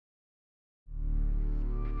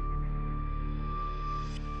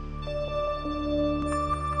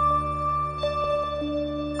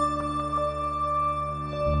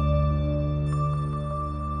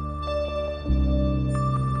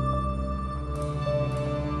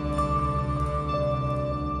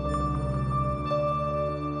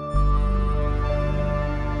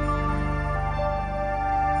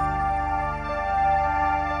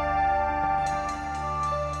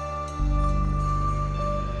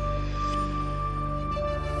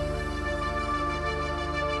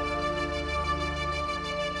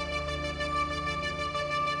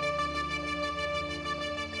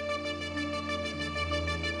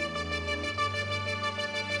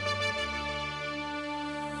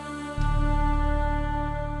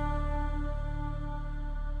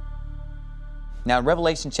Now in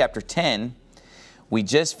Revelation chapter 10, we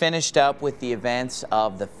just finished up with the events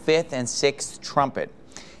of the 5th and 6th trumpet.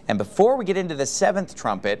 And before we get into the 7th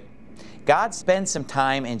trumpet, God spends some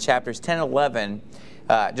time in chapters 10 and 11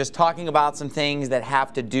 just talking about some things that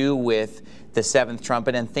have to do with the 7th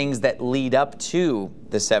trumpet and things that lead up to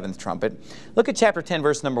the 7th trumpet. Look at chapter 10,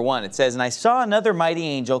 verse number 1. It says, "And I saw another mighty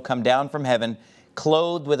angel come down from heaven,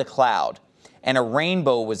 clothed with a cloud, and a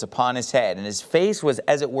rainbow was upon his head, and his face was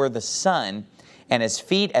as it were the sun, and his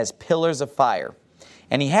feet as pillars of fire.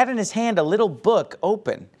 And he had in his hand a little book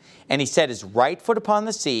open, and he set his right foot upon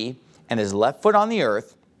the sea, and his left foot on the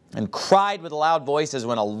earth, and cried with a loud voice as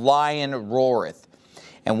when a lion roareth.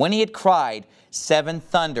 And when he had cried, 7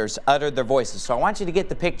 thunders uttered their voices." So I want you to get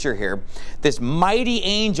the picture here. This mighty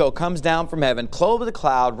angel comes down from heaven, clothed with a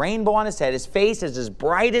cloud, rainbow on his head. His face is as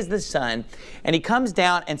bright as the sun. And he comes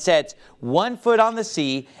down and sets one foot on the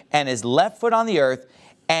sea and his left foot on the earth.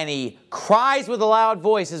 And he cries with a loud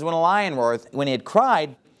voice as when a lion roareth. When he had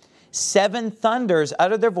cried, 7 thunders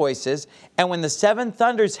uttered their voices. And when the 7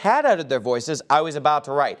 thunders had uttered their voices, I was about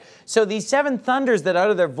to write. So these 7 thunders that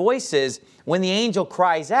utter their voices, when the angel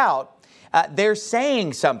cries out, they're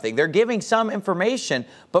saying something. They're giving some information.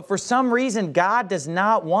 But for some reason, God does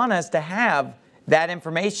not want us to have that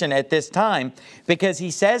information at this time. Because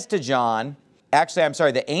he says to John,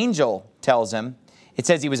 the angel tells him, it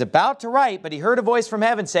says he was about to write, but he heard a voice from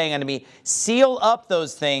heaven saying unto me, "Seal up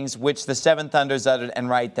those things which the 7 thunders uttered, and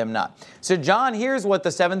write them not." So John hears what the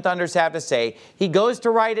 7 thunders have to say. He goes to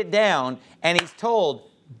write it down, and he's told,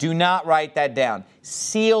 do not write that down.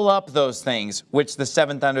 Seal up those things which the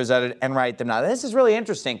 7 thunders uttered, and write them not. This is really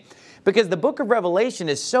interesting, because the book of Revelation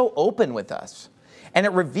is so open with us, and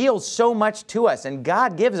it reveals so much to us, and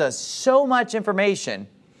God gives us so much information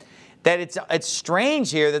that it's strange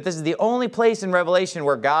here that this is the only place in Revelation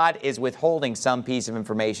where God is withholding some piece of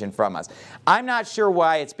information from us. I'm not sure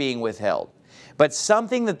why it's being withheld, but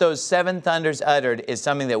something that those 7 thunders uttered is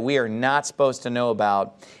something that we are not supposed to know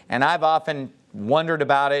about. And I've often wondered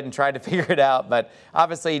about it and tried to figure it out, but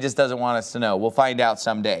obviously he just doesn't want us to know. We'll find out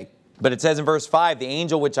someday. But it says in verse 5, "The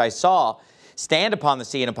angel which I saw stand upon the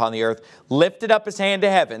sea and upon the earth lifted up his hand to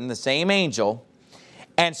heaven," the same angel,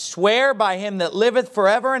 "and swear by him that liveth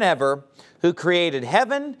forever and ever, who created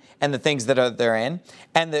heaven and the things that are therein,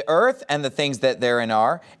 and the earth and the things that therein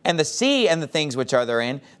are, and the sea and the things which are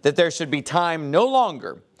therein, that there should be time no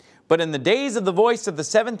longer. But in the days of the voice of the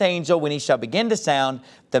 7th angel, when he shall begin to sound,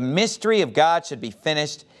 the mystery of God should be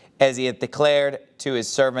finished, as he hath declared to his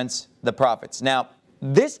servants the prophets." Now,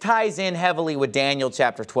 this ties in heavily with Daniel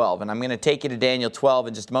chapter 12, and I'm going to take you to Daniel 12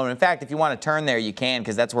 in just a moment. In fact, if you want to turn there, you can,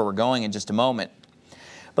 because that's where we're going in just a moment.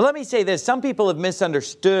 But let me say this. Some people have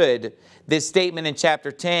misunderstood this statement in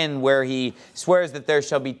chapter 10 where he swears that there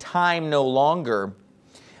shall be time no longer.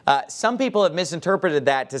 Some people have misinterpreted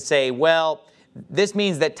that to say, well, this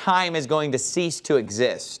means that time is going to cease to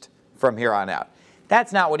exist from here on out.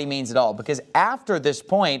 That's not what he means at all, because after this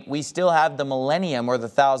point, we still have the millennium or the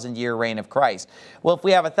 1,000-year reign of Christ. Well, if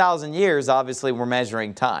we have 1,000 years, obviously we're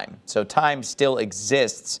measuring time. So time still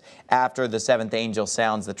exists after the 7th angel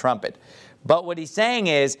sounds the trumpet. But what he's saying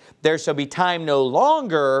is, there shall be time no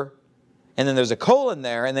longer, and then there's a colon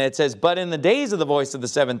there, and then it says, "But in the days of the voice of the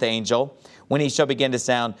 7th angel, when he shall begin to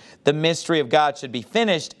sound, the mystery of God should be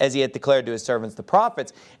finished, as he hath declared to his servants the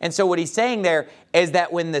prophets." And so what he's saying there is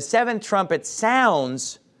that when the 7th trumpet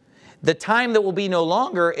sounds, the time that will be no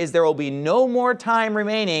longer is there will be no more time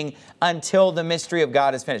remaining until the mystery of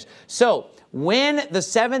God is finished. So when the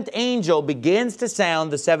 7th angel begins to sound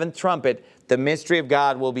the 7th trumpet, the mystery of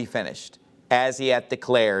God will be finished, as he hath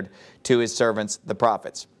declared to his servants the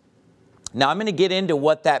prophets. Now I'm going to get into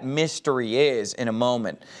what that mystery is in a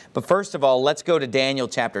moment. But first of all, let's go to Daniel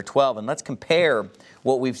chapter 12 and let's compare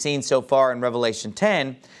what we've seen so far in Revelation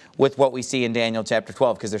 10 with what we see in Daniel chapter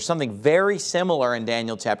 12, because there's something very similar in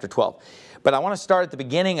Daniel chapter 12. But I want to start at the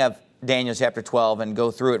beginning of Daniel chapter 12 and go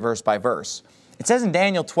through it verse by verse. It says in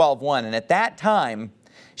Daniel 12:1, "And at that time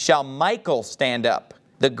shall Michael stand up,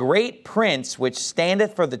 the great prince which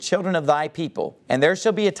standeth for the children of thy people. And there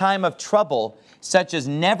shall be a time of trouble, such as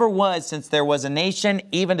never was since there was a nation,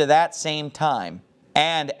 even to that same time.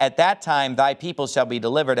 And at that time thy people shall be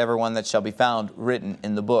delivered, every one that shall be found written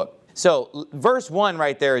in the book." So verse 1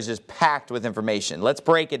 right there is just packed with information. Let's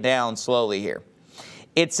break it down slowly here.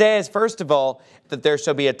 It says, first of all, that there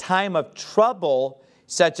shall be a time of trouble,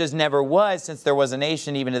 such as never was since there was a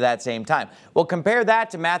nation, even to that same time. Well, compare that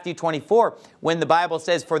to Matthew 24, when the Bible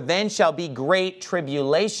says, "For then shall be great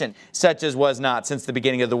tribulation, such as was not since the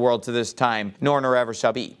beginning of the world to this time, nor ever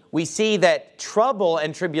shall be." We see that trouble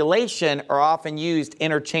and tribulation are often used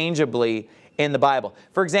interchangeably in the Bible.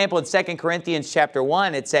 For example, in 2 Corinthians chapter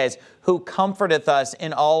 1, it says, who comforteth us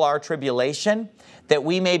in all our tribulation, that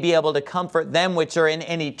we may be able to comfort them which are in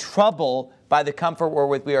any trouble by the comfort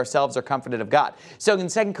wherewith we ourselves are comforted of God. So in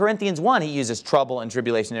 2 Corinthians 1, he uses trouble and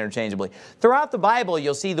tribulation interchangeably. Throughout the Bible,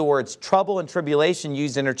 you'll see the words trouble and tribulation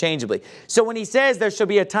used interchangeably. So when he says there shall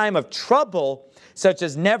be a time of trouble, such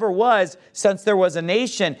as never was since there was a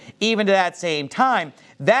nation, even to that same time,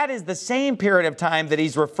 that is the same period of time that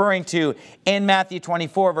he's referring to in Matthew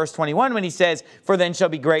 24, verse 21, when he says, for then shall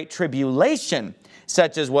be great tribulation,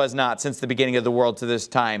 such as was not since the beginning of the world to this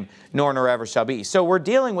time, nor ever shall be. So we're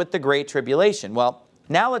dealing with the great tribulation. Well,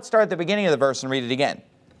 now let's start at the beginning of the verse and read it again.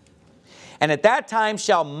 And at that time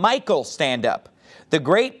shall Michael stand up, the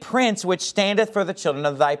great prince which standeth for the children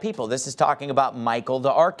of thy people. This is talking about Michael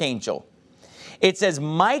the archangel. It says,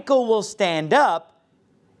 Michael will stand up,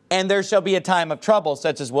 and there shall be a time of trouble,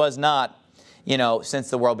 such as was not, since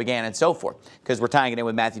the world began, and so forth. Because we're tying it in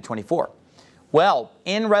with Matthew 24. Well,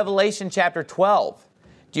 in Revelation chapter 12,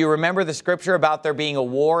 do you remember the scripture about there being a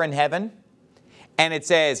war in heaven? And it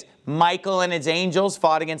says, Michael and his angels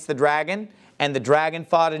fought against the dragon, and the dragon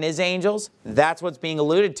fought and his angels. That's what's being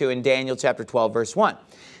alluded to in Daniel chapter 12, verse 1.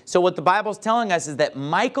 So what the Bible's telling us is that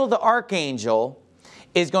Michael the archangel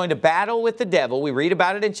is going to battle with the devil. We read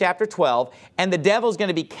about it in chapter 12, and the devil's going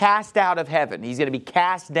to be cast out of heaven. He's going to be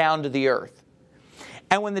cast down to the earth.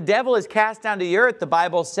 And when the devil is cast down to the earth, the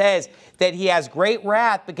Bible says that he has great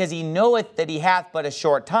wrath, because he knoweth that he hath but a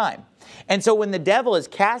short time. And so when the devil is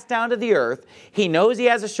cast down to the earth, he knows he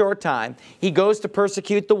has a short time. He goes to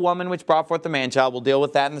persecute the woman which brought forth the man-child. We'll deal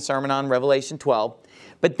with that in the sermon on Revelation 12.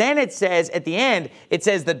 But then it says, at the end, it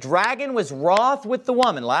says, the dragon was wroth with the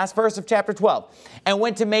woman, last verse of chapter 12, and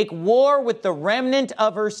went to make war with the remnant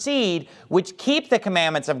of her seed, which keep the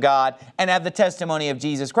commandments of God and have the testimony of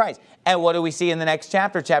Jesus Christ. And what do we see in the next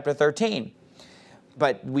chapter, chapter 13?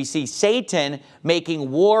 But we see Satan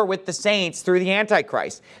making war with the saints through the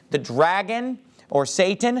Antichrist. The dragon, or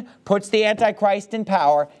Satan, puts the Antichrist in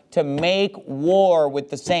power to make war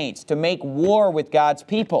with the saints, to make war with God's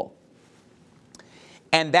people.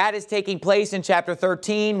 And that is taking place in chapter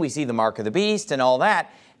 13. We see the mark of the beast and all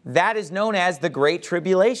that. That is known as the Great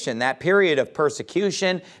Tribulation, that period of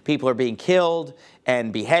persecution. People are being killed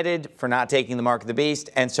and beheaded for not taking the mark of the beast,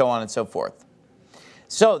 and so on and so forth.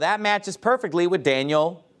 So that matches perfectly with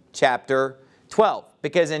Daniel chapter 12,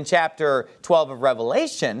 because in chapter 12 of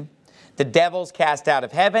Revelation, the devil's cast out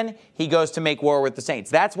of heaven. He goes to make war with the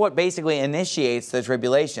saints. That's what basically initiates the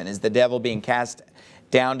tribulation, is the devil being cast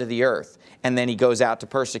down to the earth. And then he goes out to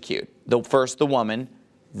persecute. First the woman,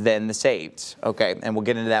 then the saved. Okay, and we'll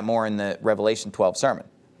get into that more in the Revelation 12 sermon.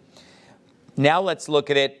 Now let's look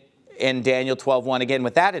at it in Daniel 12:1 again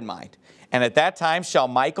with that in mind. And at that time shall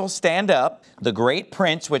Michael stand up, the great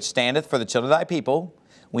prince which standeth for the children of thy people.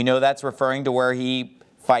 We know that's referring to where he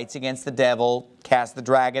fights against the devil, casts the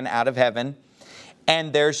dragon out of heaven.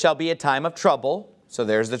 And there shall be a time of trouble. So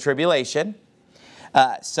there's the tribulation.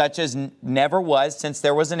 Such as never was since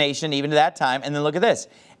there was a nation, even to that time. And then look at this.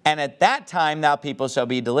 And at that time thou people shall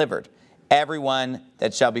be delivered, everyone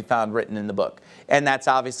that shall be found written in the book. And that's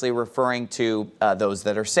obviously referring to those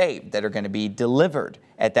that are saved, that are going to be delivered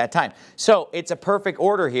at that time. So it's a perfect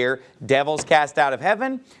order here. Devils cast out of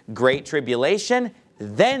heaven, great tribulation,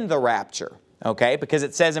 then the rapture. Okay, because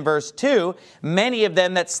it says in verse 2, many of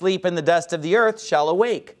them that sleep in the dust of the earth shall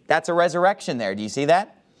awake. That's a resurrection there. Do you see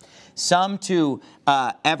that? Some to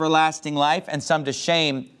everlasting life, and some to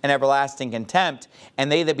shame and everlasting contempt.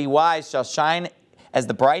 And they that be wise shall shine as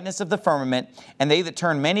the brightness of the firmament, and they that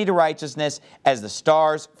turn many to righteousness as the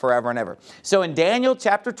stars forever and ever. So in Daniel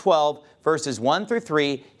chapter 12, verses 1 through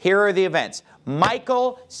 3, here are the events.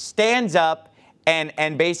 Michael stands up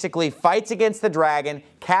and basically fights against the dragon,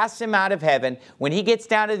 casts him out of heaven. When he gets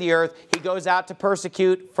down to the earth, he goes out to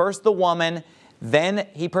persecute first the woman, then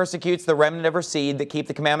he persecutes the remnant of her seed that keep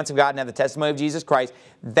the commandments of God and have the testimony of Jesus Christ.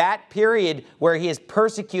 That period where he is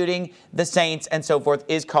persecuting the saints and so forth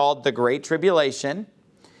is called the Great Tribulation.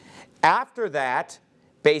 After that,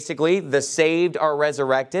 basically, the saved are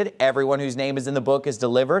resurrected. Everyone whose name is in the book is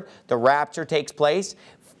delivered. The rapture takes place.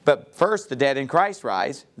 But first, the dead in Christ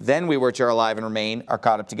rise. Then we which are alive and remain are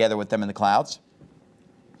caught up together with them in the clouds.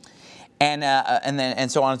 And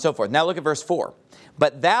so on and so forth. Now look at verse 4.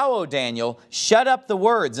 But thou, O Daniel, shut up the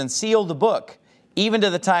words and seal the book, even to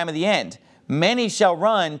the time of the end. Many shall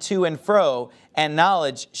run to and fro, and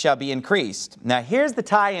knowledge shall be increased. Now here's the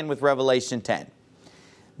tie-in with Revelation 10.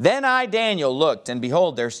 Then I, Daniel, looked, and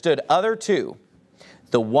behold, there stood other two,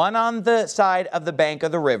 the one on the side of the bank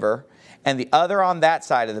of the river, and the other on that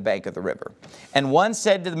side of the bank of the river. And one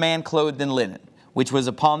said to the man clothed in linen, which was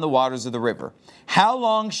upon the waters of the river. How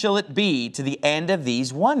long shall it be to the end of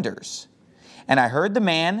these wonders? And I heard the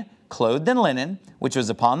man clothed in linen, which was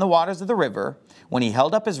upon the waters of the river, when he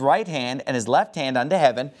held up his right hand and his left hand unto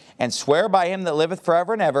heaven, and swear by him that liveth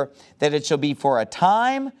forever and ever, that it shall be for a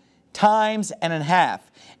time, times, and an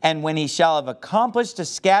half. And when he shall have accomplished to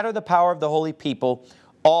scatter the power of the holy people,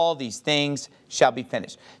 all these things shall be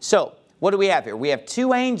finished. So, what do we have here? We have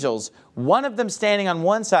two angels, one of them standing on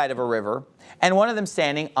one side of a river, and one of them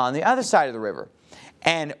standing on the other side of the river.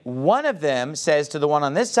 And one of them says to the one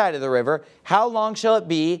on this side of the river, how long shall it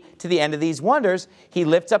be to the end of these wonders? He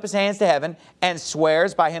lifts up his hands to heaven and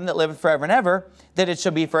swears by him that liveth forever and ever, that it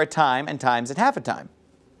shall be for a time, and times, and half a time.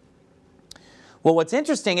 Well, what's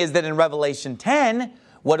interesting is that in Revelation 10,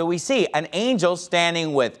 what do we see? An angel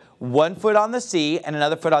standing with one foot on the sea and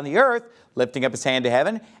another foot on the earth, lifting up his hand to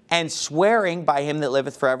heaven, and swearing by him that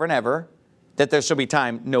liveth forever and ever, that there shall be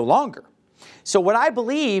time no longer. So what I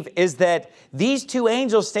believe is that these two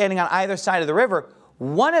angels standing on either side of the river,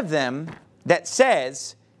 one of them that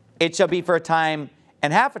says, it shall be for a time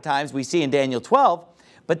and half a times, we see in Daniel 12,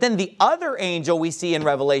 but then the other angel we see in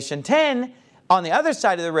Revelation 10, on the other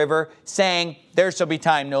side of the river, saying, there shall be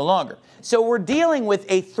time no longer. So we're dealing with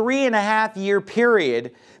a 3.5-year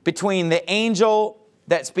period between the angel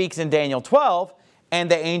that speaks in Daniel 12 and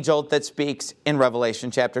the angel that speaks in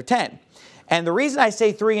Revelation chapter 10. And the reason I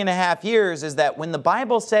say 3.5 years is that when the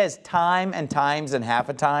Bible says time and times and half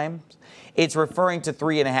a time, it's referring to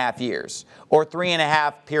 3.5 years or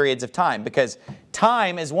 3.5 periods of time, because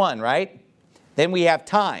time is one, right? Then we have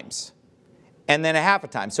times and then a half a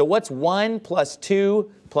time. So what's 1 plus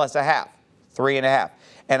 2 plus a half? 3.5.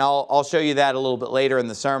 And I'll show you that a little bit later in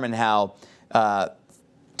the sermon, how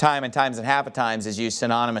time and times and half a times is used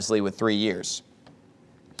synonymously with 3 years.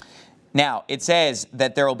 Now, it says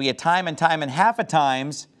that there will be a time and half a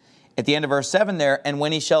times at the end of verse 7 there, and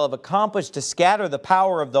when he shall have accomplished to scatter the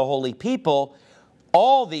power of the holy people,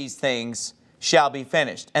 all these things shall be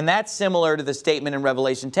finished. And that's similar to the statement in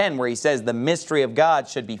Revelation 10 where he says the mystery of God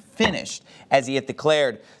should be finished as he hath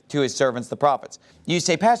declared to his servants the prophets. You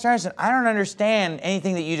say, Pastor Anderson, I don't understand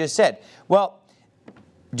anything that you just said. Well,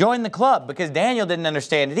 join the club, because Daniel didn't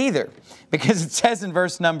understand it either. Because it says in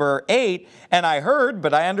verse number 8, and I heard,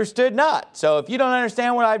 but I understood not. So if you don't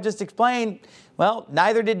understand what I've just explained, well,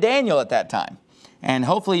 neither did Daniel at that time. And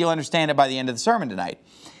hopefully you'll understand it by the end of the sermon tonight.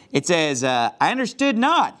 It says, I understood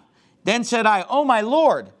not. Then said I, O my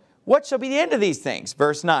Lord, what shall be the end of these things?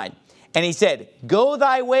 Verse 9. And he said, go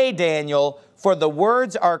thy way, Daniel, for the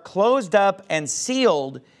words are closed up and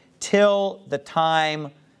sealed till the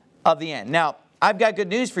time of the end. Now, I've got good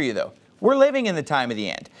news for you, though. We're living in the time of the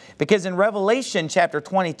end. Because in Revelation chapter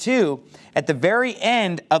 22, at the very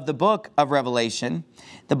end of the book of Revelation,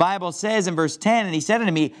 the Bible says in verse 10, and he said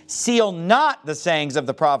unto me, seal not the sayings of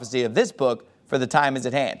the prophecy of this book, for the time is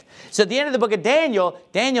at hand. So at the end of the book of Daniel,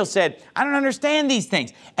 Daniel said, I don't understand these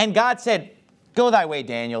things. And God said, go thy way,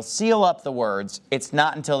 Daniel, seal up the words. It's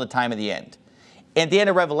not until the time of the end. At the end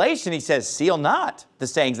of Revelation, he says, seal not the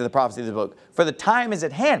sayings of the prophecy of the book, for the time is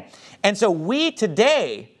at hand. And so we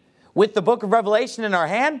today, with the book of Revelation in our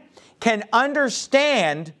hand, can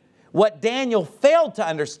understand what Daniel failed to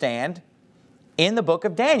understand in the book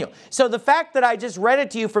of Daniel. So the fact that I just read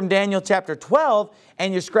it to you from Daniel chapter 12,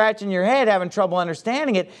 and you're scratching your head having trouble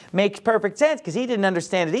understanding it, makes perfect sense, because he didn't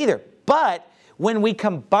understand it either. But when we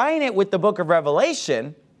combine it with the book of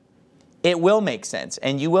Revelation, it will make sense,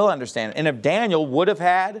 and you will understand it. And if Daniel would have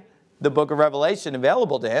had the book of Revelation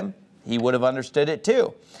available to him, he would have understood it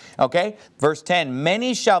too. Okay? Verse 10,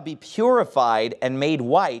 many shall be purified and made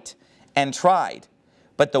white and tried.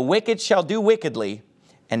 But the wicked shall do wickedly,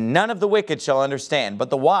 and none of the wicked shall understand,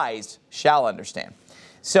 but the wise shall understand.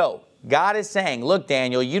 So, God is saying, look,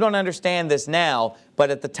 Daniel, you don't understand this now,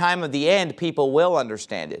 but at the time of the end, people will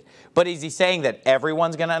understand it. But is he saying that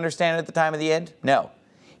everyone's going to understand it at the time of the end? No.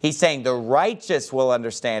 He's saying the righteous will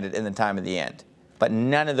understand it in the time of the end, but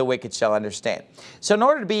none of the wicked shall understand. So in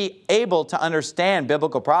order to be able to understand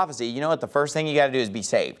biblical prophecy, you know what the first thing you got to do is be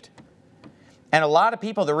saved. And a lot of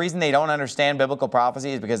people, the reason they don't understand biblical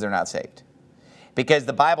prophecy is because they're not saved. Because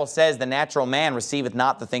the Bible says the natural man receiveth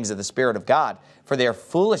not the things of the Spirit of God, for they are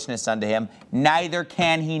foolishness unto him, neither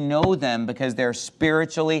can he know them, because they're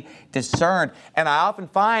spiritually discerned. And I often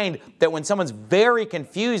find that when someone's very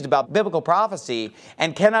confused about biblical prophecy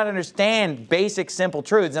and cannot understand basic, simple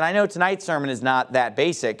truths, and I know tonight's sermon is not that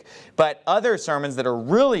basic, but other sermons that are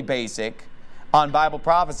really basic on Bible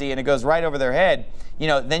prophecy, and it goes right over their head, you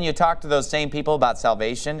know, then you talk to those same people about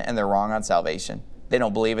salvation, and they're wrong on salvation. They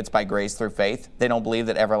don't believe it's by grace through faith. They don't believe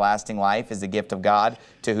that everlasting life is the gift of God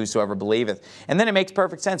to whosoever believeth. And then it makes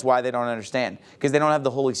perfect sense why they don't understand. Because they don't have the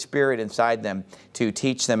Holy Spirit inside them to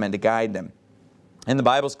teach them and to guide them. And the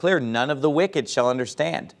Bible's clear, none of the wicked shall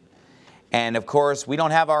understand. And of course, we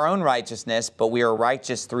don't have our own righteousness, but we are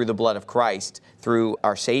righteous through the blood of Christ, through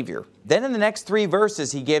our Savior. Then in the next 3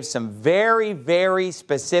 verses, he gives some very, very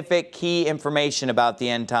specific key information about the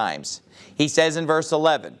end times. He says in verse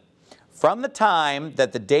 11, "From the time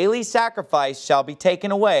that the daily sacrifice shall be taken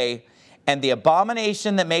away, and the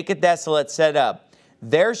abomination that maketh desolate set up,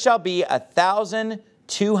 there shall be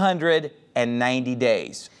 1,290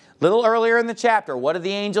 days." A little earlier in the chapter, what did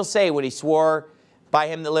the angel say when he swore by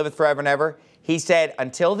him that liveth forever and ever? He said,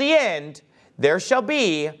 until the end, there shall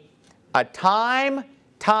be a time,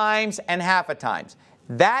 times, and half a times.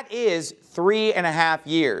 That is 3.5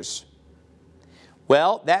 years.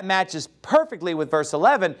 Well, that matches perfectly with verse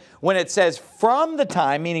 11 when it says, from the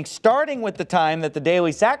time, meaning starting with the time that the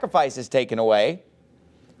daily sacrifice is taken away,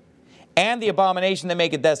 and the abomination that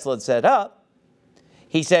maketh desolate set up,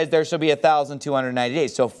 he says there shall be 1,290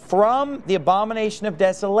 days. So from the abomination of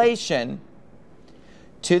desolation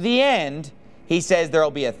to the end, he says there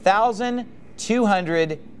will be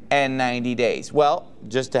 1,290 days. Well,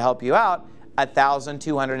 just to help you out,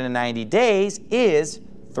 1,290 days is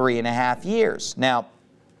 3.5 years. Now,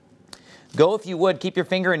 go if you would, keep your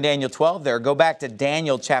finger in Daniel 12 there. Go back to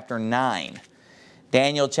Daniel chapter 9.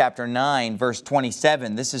 Daniel chapter 9, verse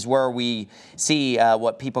 27. This is where we see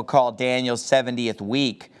what people call Daniel's 70th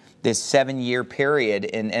week, this 7-year period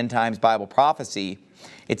in end times Bible prophecy.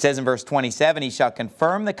 It says in verse 27, he shall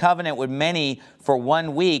confirm the covenant with many for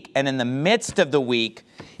 1 week, and in the midst of the week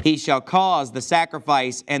he shall cause the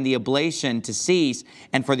sacrifice and the oblation to cease,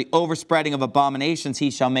 and for the overspreading of abominations he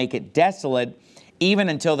shall make it desolate, even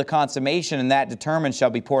until the consummation, and that determined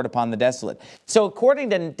shall be poured upon the desolate. So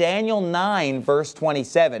according to Daniel 9, verse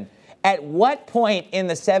 27, at what point in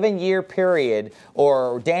the 7-year period,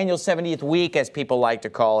 or Daniel's 70th week as people like to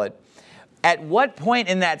call it, at what point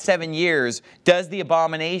in that 7 years does the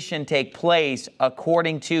abomination take place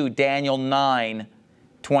according to Daniel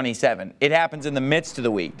 9:27? It happens in the midst of the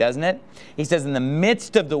week, doesn't it? He says in the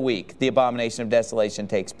midst of the week, the abomination of desolation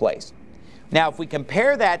takes place. Now, if we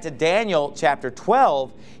compare that to Daniel chapter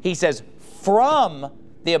 12, he says, from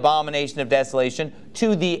the abomination of desolation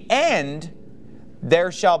to the end,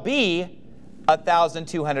 there shall be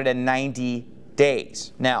 1,290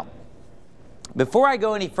 days. Now, before I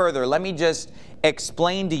go any further, let me just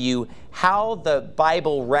explain to you how the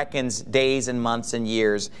Bible reckons days and months and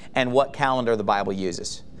years and what calendar the Bible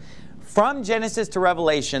uses. From Genesis to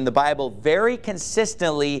Revelation, the Bible very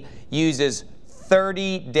consistently uses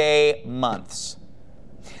 30-day months.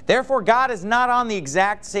 Therefore, God is not on the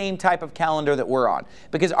exact same type of calendar that we're on,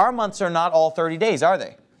 because our months are not all 30 days, are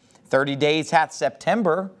they? 30 days hath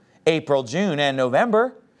September, April, June, and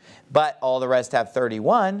November. But all the rest have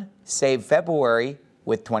 31, save February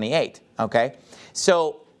with 28, okay?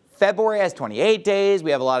 So February has 28 days.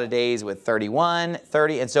 We have a lot of days with 31,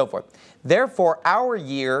 30, and so forth. Therefore, our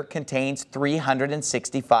year contains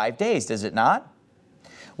 365 days, does it not?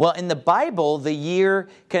 Well, in the Bible, the year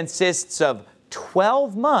consists of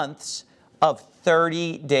 12 months of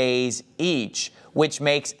 30 days each, which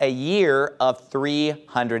makes a year of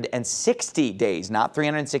 360 days, not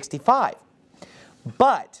 365.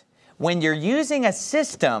 But when you're using a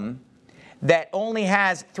system that only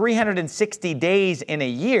has 360 days in a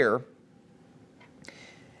year,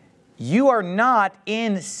 you are not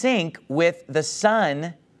in sync with the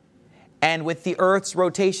sun and with the Earth's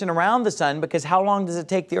rotation around the sun, because how long does it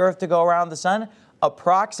take the Earth to go around the sun?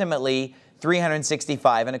 Approximately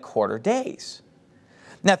 365.25 days.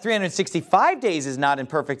 Now, 365 days is not in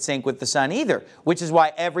perfect sync with the sun either, which is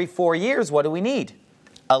why every 4 years, what do we need?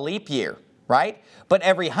 A leap year, right? But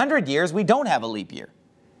every 100 years, we don't have a leap year,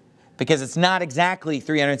 because it's not exactly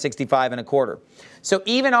 365.25. So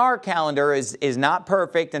even our calendar is not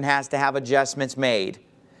perfect and has to have adjustments made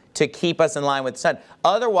to keep us in line with the sun.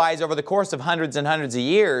 Otherwise, over the course of hundreds and hundreds of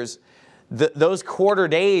years, those quarter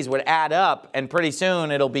days would add up, and pretty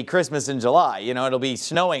soon it'll be Christmas in July. You know, it'll be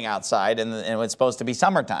snowing outside, and it's supposed to be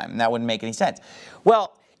summertime, and that wouldn't make any sense.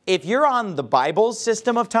 Well, if you're on the Bible's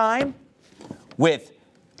system of time with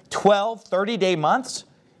 12 30-day months,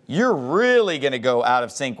 you're really going to go out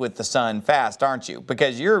of sync with the sun fast, aren't you?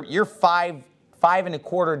 Because you're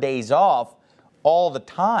 5.25 days off all the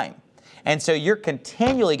time. And so you're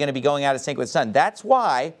continually going to be going out of sync with the sun. That's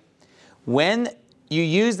why when you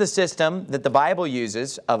use the system that the Bible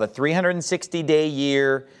uses of a 360-day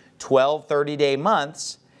year, 12 30-day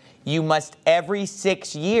months, you must every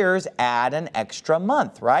 6 years add an extra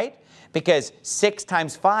month, right? because 6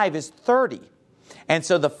 times 5 is 30. And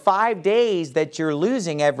so the 5 days that you're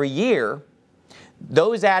losing every year,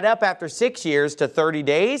 those add up after 6 years to 30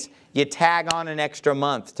 days. You tag on an extra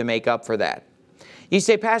month to make up for that. You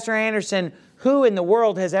say, Pastor Anderson, who in the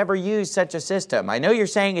world has ever used such a system? I know you're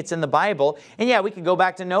saying it's in the Bible, and yeah, we can go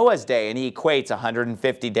back to Noah's day, and he equates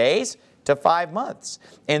 150 days to 5 months.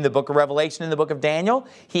 In the book of Revelation, in the book of Daniel,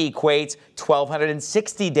 he equates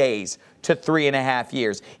 1,260 days to 3.5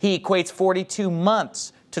 years. He equates 42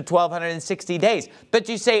 months to 1,260 days. But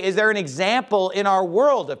you say, is there an example in our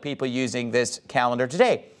world of people using this calendar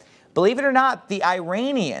today? Believe it or not, the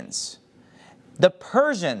Iranians, the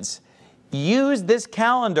Persians, used this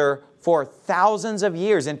calendar for thousands of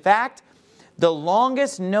years. In fact, the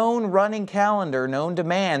longest known running calendar known to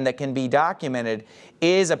man that can be documented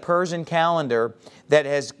is a Persian calendar that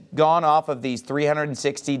has gone off of these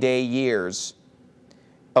 360-day years.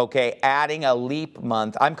 Okay, adding a leap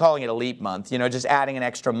month. I'm calling it a leap month. You know, just adding an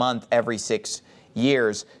extra month every 6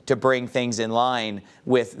 years to bring things in line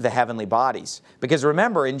with the heavenly bodies. Because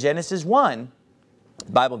remember, in Genesis 1,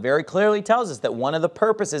 the Bible very clearly tells us that one of the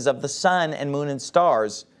purposes of the sun and moon and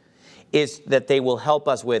stars is that they will help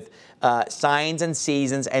us with signs and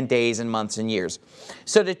seasons and days and months and years.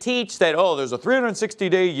 So to teach that, oh, there's a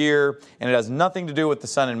 360-day year and it has nothing to do with the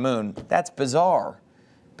sun and moon, that's bizarre.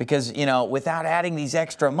 Because, you know, without adding these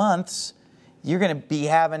extra months, you're going to be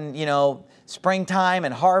having, you know, springtime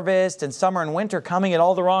and harvest and summer and winter coming at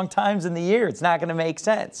all the wrong times in the year. It's not going to make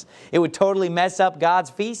sense. It would totally mess up God's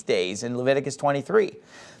feast days in Leviticus 23.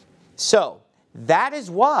 So that is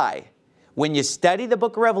why when you study the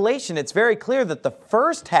book of Revelation, it's very clear that the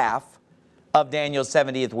first half of Daniel's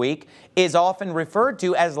 70th week is often referred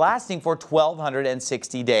to as lasting for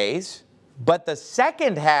 1,260 days. But the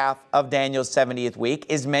second half of Daniel's 70th week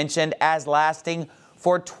is mentioned as lasting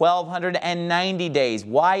for 1,290 days.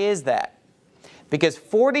 Why is that? Because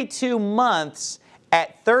 42 months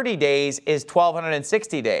at 30 days is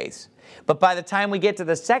 1,260 days. But by the time we get to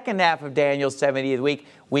the second half of Daniel's 70th week,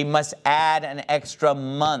 we must add an extra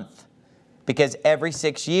month. Because every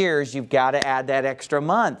 6 years, you've got to add that extra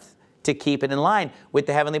month to keep it in line with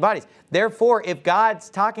the heavenly bodies. Therefore, if God's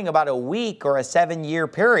talking about a week or a 7-year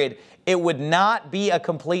period, it would not be a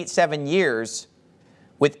complete 7 years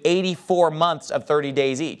with 84 months of 30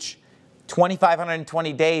 days each.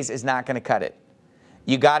 2,520 days is not going to cut it.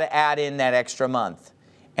 You got to add in that extra month.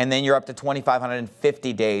 And then you're up to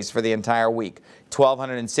 2,550 days for the entire week.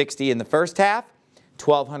 1,260 in the first half,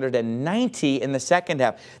 1,290 in the second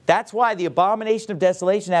half. That's why the abomination of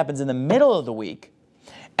desolation happens in the middle of the week.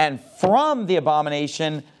 And from the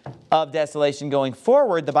abomination of desolation going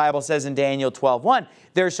forward, the Bible says in Daniel 12:1,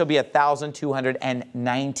 there shall be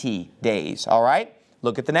 1,290 days. All right?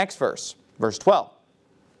 Look at the next verse. Verse 12.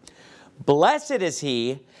 Blessed is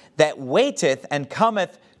he that waiteth and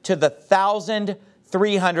cometh to the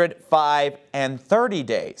 1,330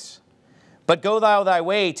 days. But go thou thy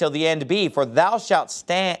way till the end be, for thou shalt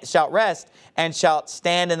rest and shalt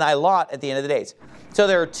stand in thy lot at the end of the days. So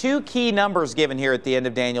there are two key numbers given here at the end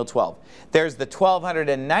of Daniel 12. There's the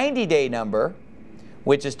 1,290-day number,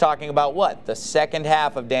 which is talking about what? The second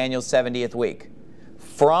half of Daniel's 70th week.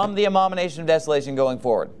 From the abomination of desolation going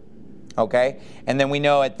forward. Okay? And then we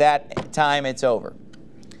know at that time it's over.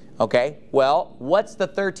 Okay? Well, what's the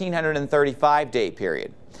 1,335-day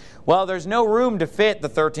period? Well, there's no room to fit the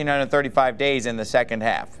 1,335 days in the second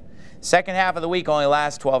half. Second half of the week only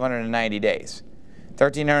lasts 1,290 days.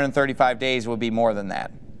 1,335 days would be more than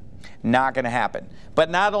that. Not going to happen. But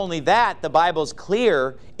not only that, the Bible's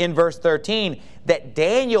clear in verse 13 that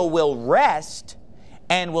Daniel will rest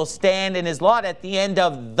and will stand in his lot at the end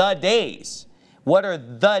of the days. What are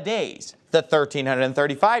the days? The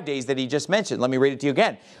 1,335 days that he just mentioned. Let me read it to you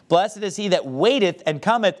again. Blessed is he that waiteth and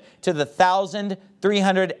cometh to the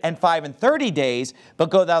 1,330 days, but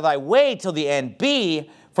go thou thy way till the end be,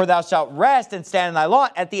 for thou shalt rest and stand in thy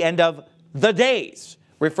lot at the end of the days,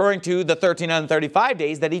 referring to the 1,335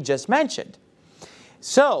 days that he just mentioned.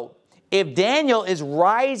 So, if Daniel is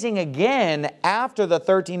rising again after the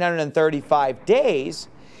 1,335 days,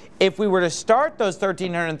 if we were to start those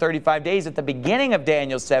 1,335 days at the beginning of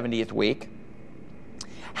Daniel's 70th week,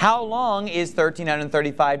 how long is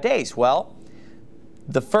 1,335 days? Well,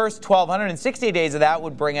 the first 1,260 days of that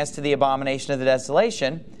would bring us to the abomination of the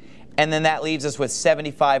desolation, and then that leaves us with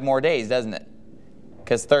 75 more days, doesn't it?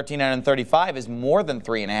 Because 1,335 is more than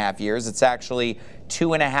 3.5 years. It's actually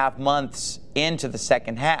 2.5 months into the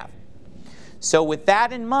second half. So with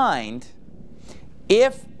that in mind,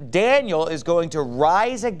 if Daniel is going to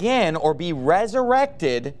rise again or be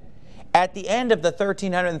resurrected at the end of the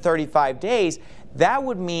 1335 days, that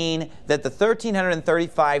would mean that the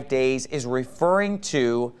 1335 days is referring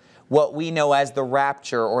to what we know as the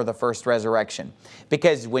rapture or the first resurrection.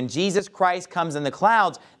 Because when Jesus Christ comes in the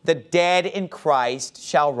clouds, the dead in Christ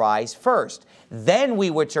shall rise first. Then we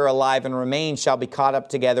which are alive and remain shall be caught up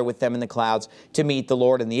together with them in the clouds to meet the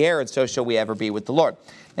Lord in the air, and so shall we ever be with the Lord.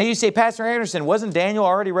 Now you say, Pastor Anderson, wasn't Daniel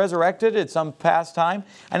already resurrected at some past time?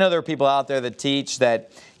 I know there are people out there that teach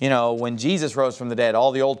that, when Jesus rose from the dead,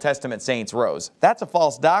 all the Old Testament saints rose. That's a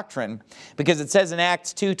false doctrine, because it says in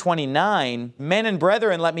Acts 2:29, men and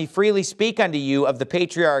brethren, let me freely speak unto you of the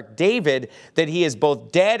patriarch David, that he is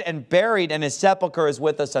both dead and buried, and his sepulchre is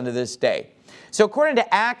with us unto this day. So according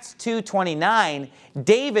to Acts 2:29,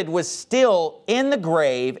 David was still in the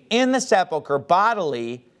grave, in the sepulchre,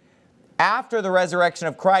 bodily, after the resurrection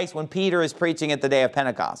of Christ when Peter is preaching at the day of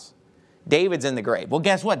Pentecost. David's in the grave. Well,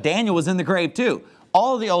 guess what? Daniel was in the grave too.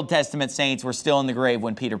 All of the Old Testament saints were still in the grave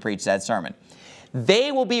when Peter preached that sermon.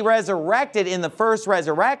 They will be resurrected in the first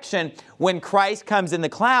resurrection when Christ comes in the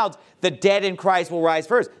clouds. The dead in Christ will rise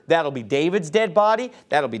first. That'll be David's dead body.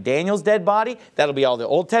 That'll be Daniel's dead body. That'll be all the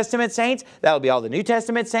Old Testament saints. That'll be all the New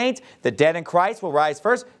Testament saints. The dead in Christ will rise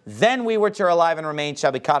first. Then we which are alive and remain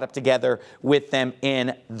shall be caught up together with them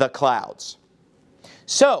in the clouds.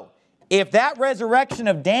 So, if that resurrection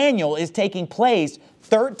of Daniel is taking place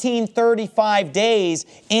 1335 days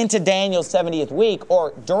into Daniel's 70th week,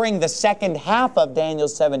 or during the second half of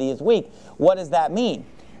Daniel's 70th week, what does that mean?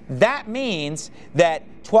 That means that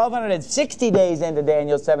 1260 days into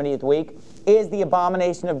Daniel's 70th week is the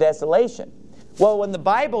abomination of desolation. Well, when the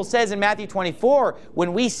Bible says in Matthew 24,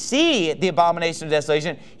 when we see the abomination of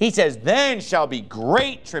desolation, he says, then shall be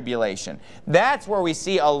great tribulation. That's where we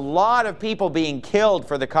see a lot of people being killed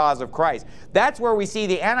for the cause of Christ. That's where we see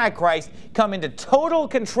the Antichrist come into total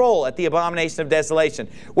control at the abomination of desolation,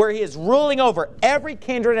 where he is ruling over every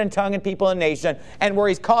kindred and tongue and people and nation, and where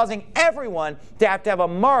he's causing everyone to have a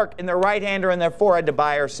mark in their right hand or in their forehead to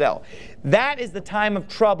buy or sell. That is the time of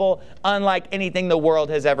trouble unlike anything the world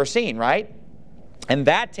has ever seen, right? And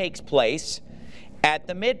that takes place at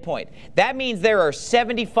the midpoint. That means there are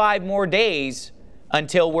 75 more days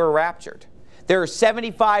until we're raptured. There are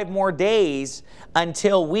 75 more days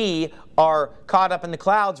until we are caught up in the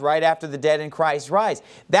clouds right after the dead in Christ rise.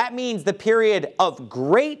 That means the period of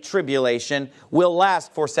great tribulation will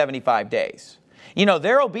last for 75 days.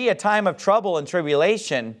 There will be a time of trouble and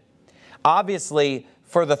tribulation, obviously,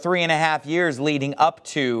 for the 3.5 years leading up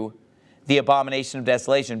to the abomination of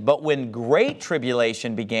desolation. But when great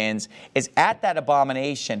tribulation begins, is at that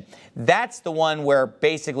abomination, that's the one where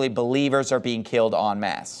basically believers are being killed en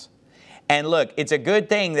masse. And look, it's a good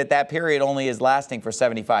thing that that period only is lasting for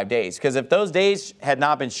 75 days. Because if those days had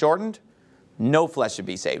not been shortened, no flesh should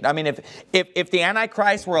be saved. I mean, if the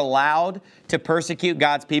Antichrist were allowed to persecute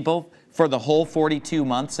God's people for the whole 42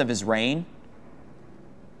 months of his reign,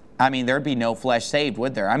 I mean, there'd be no flesh saved,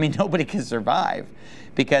 would there? I mean, nobody could survive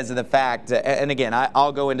because of the fact, and again,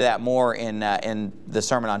 I'll go into that more in the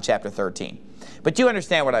sermon on chapter 13. But you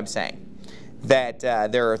understand what I'm saying, that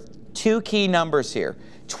there are two key numbers here.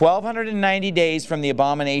 1,290 days from the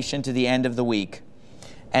abomination to the end of the week,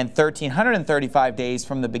 and 1,335 days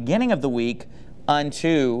from the beginning of the week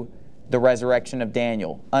unto the resurrection of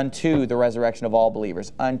Daniel, unto the resurrection of all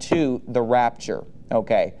believers, unto the rapture,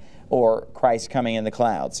 okay, or Christ coming in the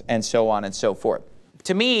clouds, and so on and so forth.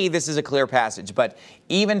 To me, this is a clear passage, but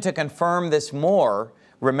even to confirm this more,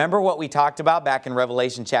 remember what we talked about back in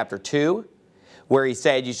Revelation chapter 2, where he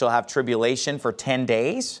said, you shall have tribulation for 10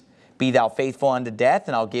 days. Be thou faithful unto death,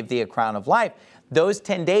 and I'll give thee a crown of life. Those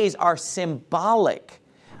 10 days are symbolic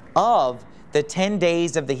of the 10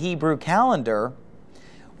 days of the Hebrew calendar,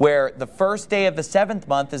 where the first day of the 7th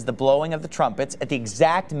month is the blowing of the trumpets at the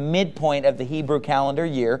exact midpoint of the Hebrew calendar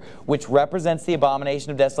year, which represents the abomination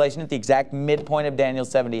of desolation at the exact midpoint of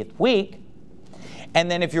Daniel's 70th week. And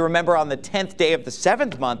then if you remember, on the 10th day of the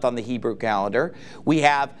 7th month on the Hebrew calendar, we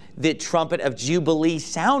have the trumpet of Jubilee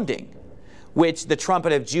sounding, which the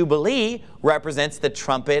trumpet of Jubilee represents the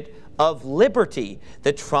trumpet of liberty,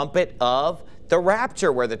 the trumpet of the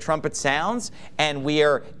rapture, where the trumpet sounds and we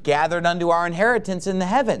are gathered unto our inheritance in the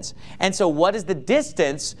heavens. And so what is the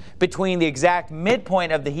distance between the exact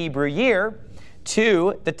midpoint of the Hebrew year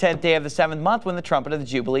to the 10th day of the 7th month when the trumpet of the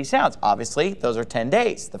Jubilee sounds? Obviously, those are 10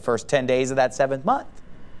 days, the first 10 days of that 7th month.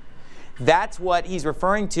 That's what he's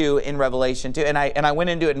referring to in Revelation 2. And I went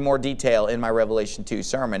into it in more detail in my Revelation 2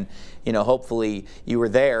 sermon. Hopefully you were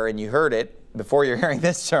there and you heard it before you're hearing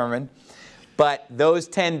this sermon. But those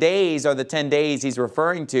 10 days are the 10 days he's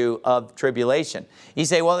referring to of tribulation. You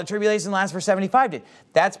say, well, the tribulation lasts for 75 days.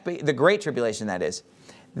 That's the great tribulation, that is.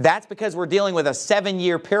 That's because we're dealing with a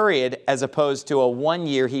 7-year period as opposed to a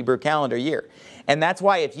 1-year Hebrew calendar year. And that's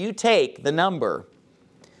why if you take the number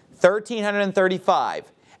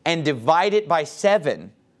 1,335 and divide it by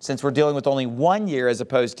 7, since we're dealing with only 1 year as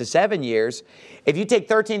opposed to 7 years, if you take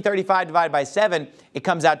 1335 divided by 7, it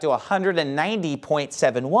comes out to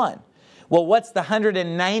 190.71. Well, what's the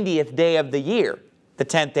 190th day of the year? The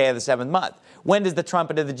 10th day of the 7th month. When does the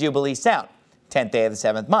trumpet of the Jubilee sound? 10th day of the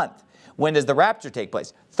 7th month. When does the rapture take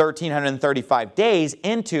place? 1,335 days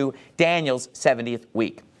into Daniel's 70th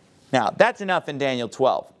week. Now, that's enough in Daniel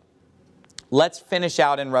 12. Let's finish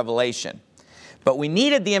out in Revelation. But we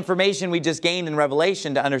needed the information we just gained in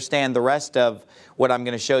Revelation to understand the rest of what I'm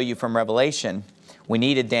going to show you from Revelation. We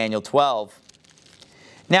needed Daniel 12.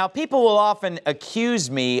 Now, people will often accuse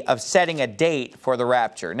me of setting a date for the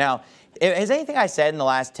rapture. Now, has anything I said in the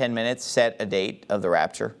last 10 minutes set a date of the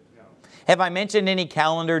rapture? No. Have I mentioned any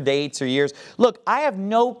calendar dates or years? Look, I have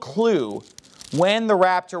no clue when the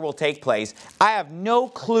rapture will take place. I have no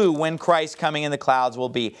clue when Christ's coming in the clouds will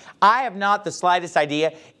be. I have not the slightest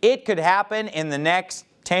idea. It could happen in the next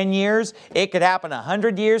 10 years. It could happen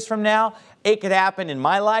 100 years from now. It could happen in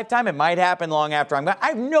my lifetime. It might happen long after I'm gone. I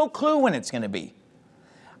have no clue when it's going to be.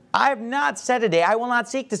 I have not set a day. I will not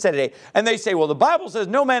seek to set a day. And they say, well, the Bible says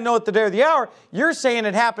no man knoweth the day or the hour. You're saying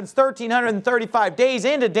it happens 1,335 days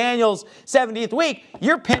into Daniel's 70th week.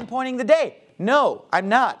 You're pinpointing the day. No, I'm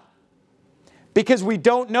not. Because we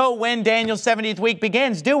don't know when Daniel's 70th week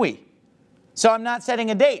begins, do we? So I'm not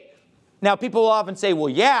setting a date. Now, people will often say, well,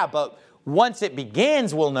 yeah, but once it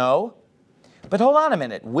begins, we'll know. But hold on a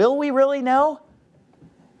minute. Will we really know?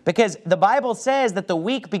 Because the Bible says that the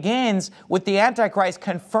week begins with the Antichrist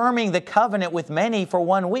confirming the covenant with many for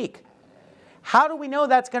 1 week. How do we know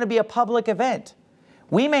that's going to be a public event?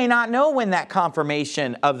 We may not know when that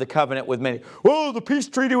confirmation of the covenant with many. Oh, the peace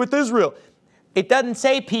treaty with Israel. It doesn't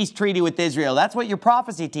say peace treaty with Israel. That's what your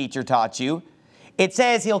prophecy teacher taught you. It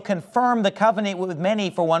says he'll confirm the covenant with many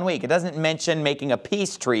for 1 week. It doesn't mention making a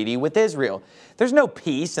peace treaty with Israel. There's no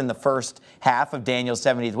peace in the first half of Daniel's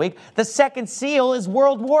 70th week. The second seal is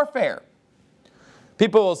world warfare.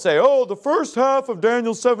 People will say, oh, the first half of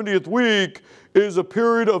Daniel's 70th week is a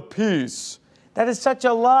period of peace. That is such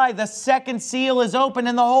a lie. The second seal is open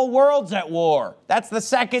and the whole world's at war. That's the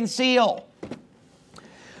second seal.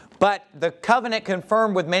 But the covenant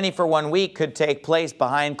confirmed with many for 1 week could take place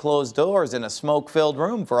behind closed doors in a smoke-filled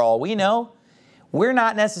room for all we know. We're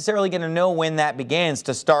not necessarily going to know when that begins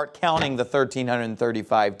to start counting the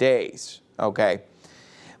 1,335 days. Okay?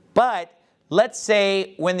 But let's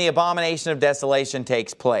say when the abomination of desolation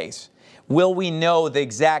takes place, will we know the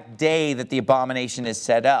exact day that the abomination is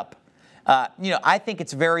set up? I think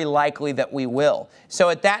it's very likely that we will. So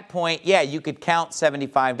at that point, yeah, you could count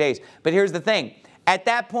 75 days. But here's the thing. At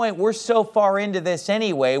that point, we're so far into this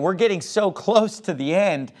anyway. We're getting so close to the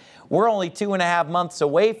end. We're only 2.5 months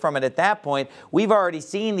away from it at that point. We've already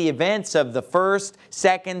seen the events of the first,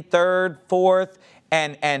 second, third, fourth,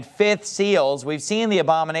 and fifth seals. We've seen the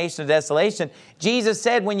abomination of desolation. Jesus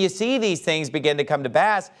said, when you see these things begin to come to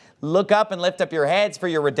pass, look up and lift up your heads, for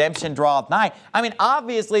your redemption draweth nigh. I mean,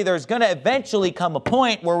 obviously, there's going to eventually come a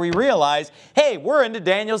point where we realize, hey, we're into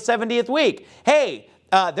Daniel's 70th week. Hey,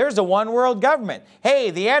 there's a one world government.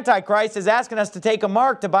 Hey, the Antichrist is asking us to take a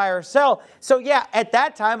mark to buy or sell. So yeah, at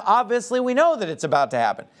that time, obviously we know that it's about to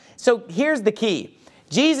happen. So here's the key.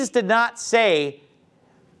 Jesus did not say,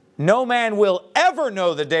 no man will ever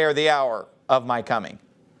know the day or the hour of my coming.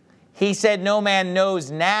 He said, no man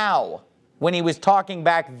knows now. When he was talking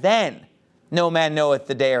back then, no man knoweth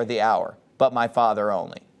the day or the hour, but my Father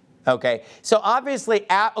only. Okay, so obviously,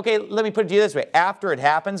 okay, let me put it to you this way. After it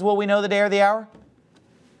happens, will we know the day or the hour?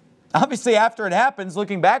 Obviously, after it happens,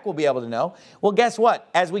 looking back, we'll be able to know. Well, guess what?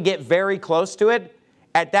 As we get very close to it,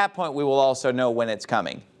 at that point, we will also know when it's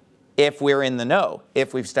coming. If we're in the know,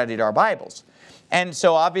 if we've studied our Bibles. And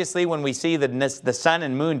so obviously, when we see the sun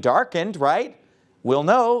and moon darkened, right, we'll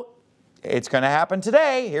know it's going to happen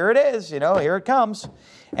today. Here it is, here it comes.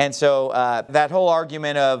 And so that whole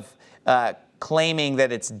argument of claiming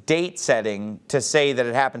that it's date setting to say that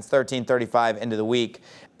it happens 1335 into the week,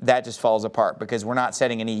 that just falls apart because we're not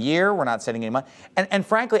setting any year, we're not setting any month. And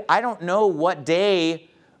frankly, I don't know what day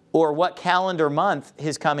or what calendar month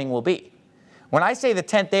his coming will be. When I say the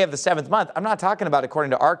 10th day of the 7th month, I'm not talking about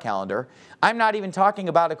according to our calendar. I'm not even talking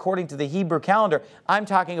about according to the Hebrew calendar. I'm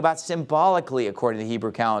talking about symbolically according to the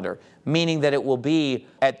Hebrew calendar, meaning that it will be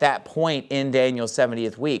at that point in Daniel's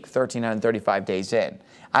 70th week, 1,335 days in.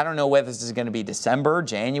 I don't know whether this is going to be December,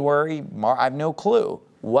 January, March. I have no clue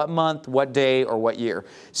what month, what day, or what year.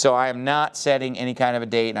 So I am not setting any kind of a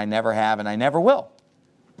date, and I never have, and I never will.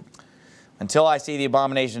 until I see the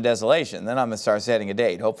abomination of desolation. Then I'm going to start setting a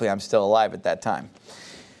date. Hopefully I'm still alive at that time.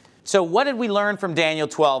 So what did we learn from Daniel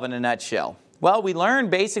 12 in a nutshell? Well, we learned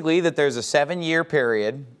basically that there's a 7-year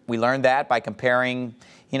period. We learned that by comparing,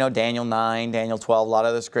 Daniel 9, Daniel 12, a lot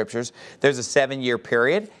of the scriptures. There's a 7-year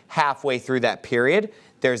period. Halfway through that period,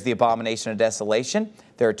 there's the abomination of desolation.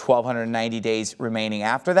 There are 1,290 days remaining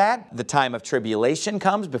after that. The time of tribulation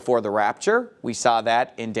comes before the rapture. We saw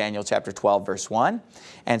that in Daniel chapter 12, verse 1,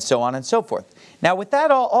 and so on and so forth. Now, with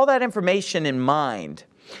that all that information in mind,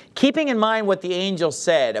 keeping in mind what the angel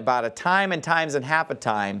said about a time and times and half a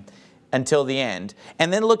time until the end,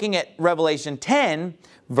 and then looking at Revelation 10,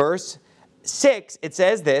 verse 6, it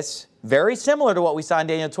says this, very similar to what we saw in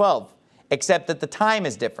Daniel 12, except that the time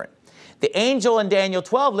is different. The angel in Daniel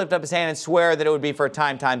 12 lifted up his hand and swore that it would be for a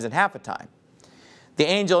time, times, and half a time. The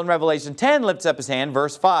angel in Revelation 10 lifts up his hand,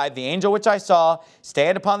 verse 5, the angel which I saw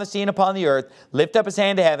stand upon the sea and upon the earth, lift up his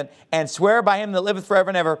hand to heaven, and swear by him that liveth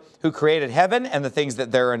forever and ever, who created heaven and the things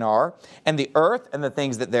that therein are, and the earth and the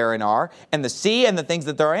things that therein are, and the sea and the things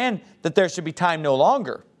that therein, that there should be time no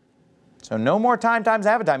longer. So no more time, times,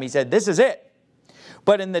 half a time. He said, this is it.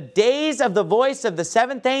 But in the days of the voice of the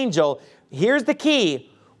seventh angel, here's the key,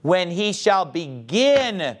 when he shall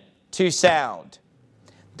begin to sound,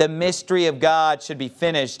 the mystery of God should be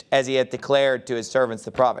finished as he hath declared to his servants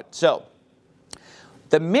the prophet. So,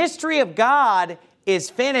 the mystery of God is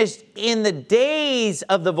finished in the days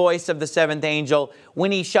of the voice of the seventh angel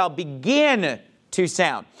when he shall begin to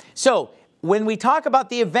sound. So, when we talk about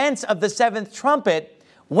the events of the seventh trumpet,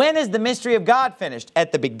 when is the mystery of God finished?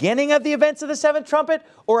 At the beginning of the events of the seventh trumpet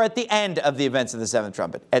or at the end of the events of the seventh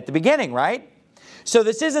trumpet? At the beginning, right? So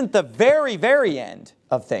this isn't the very, very end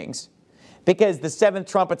of things, because the seventh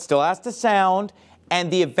trumpet still has to sound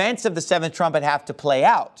and the events of the seventh trumpet have to play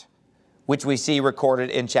out, which we see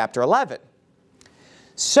recorded in chapter 11.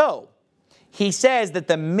 So he says that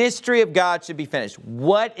the mystery of God should be finished.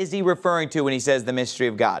 What is he referring to when he says the mystery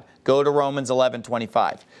of God? Go to Romans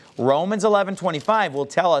 11:25. Romans 11:25 will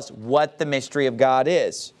tell us what the mystery of God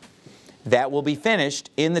is. That will be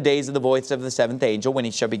finished in the days of the voice of the seventh angel when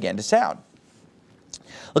he shall begin to sound.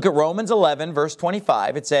 Look at Romans 11, verse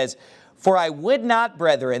 25. It says, for I would not,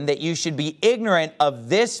 brethren, that you should be ignorant of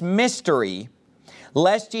this mystery,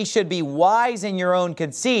 lest ye should be wise in your own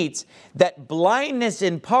conceits, that blindness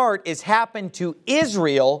in part is happened to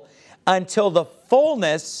Israel until the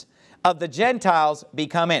fullness of the Gentiles be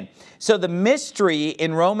come in. So the mystery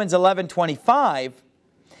in Romans 11:25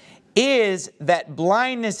 is that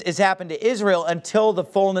blindness is happened to Israel until the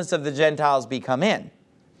fullness of the Gentiles be come in.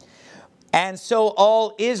 And so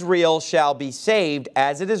all Israel shall be saved,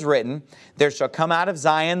 as it is written, there shall come out of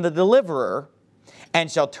Zion the deliverer, and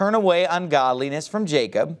shall turn away ungodliness from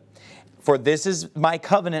Jacob. For this is my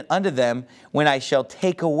covenant unto them, when I shall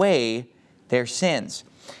take away their sins.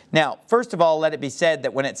 Now, first of all, let it be said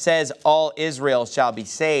that when it says all Israel shall be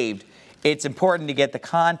saved, it's important to get the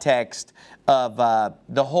context of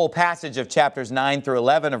the whole passage of chapters 9 through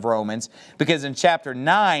 11 of Romans, because in chapter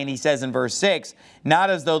 9 he says in verse 6, not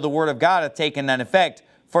as though the word of God hath taken none effect,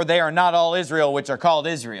 for they are not all Israel which are called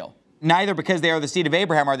Israel. Neither because they are the seed of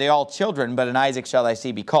Abraham are they all children, but in Isaac shall thy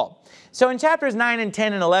seed be called. So in chapters 9 and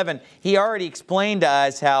 10 and 11, he already explained to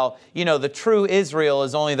us how, the true Israel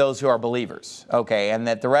is only those who are believers, okay? And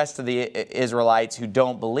that the rest of the Israelites who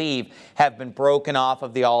don't believe have been broken off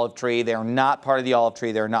of the olive tree. They are not part of the olive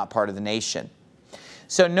tree. They're not part of the nation.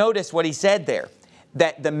 So notice what he said there,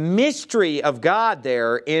 that the mystery of God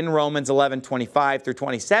there in Romans 11:25 through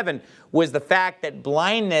 27 was the fact that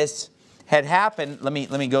blindness had happened. Let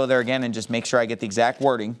me go there again and just make sure I get the exact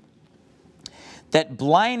wording. That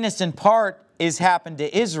blindness in part is happened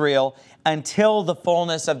to Israel until the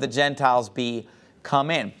fullness of the Gentiles be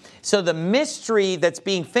come in. So the mystery that's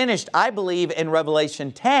being finished, I believe, in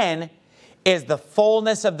Revelation 10 is the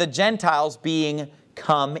fullness of the Gentiles being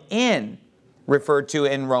come in, referred to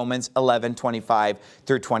in Romans 11:25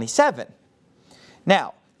 through 27.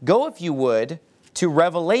 Now, go if you would to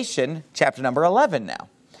Revelation chapter number 11 now.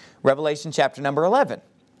 Revelation chapter number 11.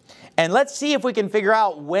 And let's see if we can figure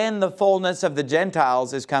out when the fullness of the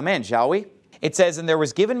Gentiles is come in, shall we? It says, and there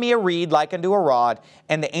was given me a reed like unto a rod,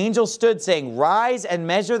 and the angel stood, saying, rise and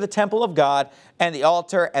measure the temple of God, and the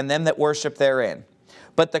altar, and them that worship therein.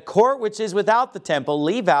 But the court which is without the temple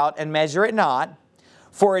leave out, and measure it not,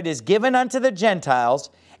 for it is given unto the Gentiles,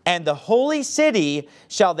 and the holy city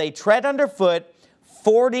shall they tread under foot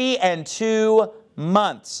 42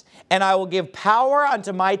 months. And I will give power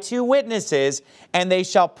unto my 2 witnesses, and they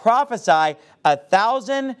shall prophesy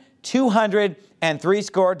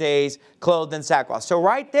 1,260 days, clothed in sackcloth. So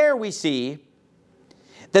right there we see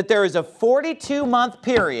that there is a 42-month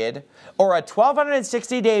period or a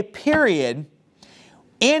 1260-day period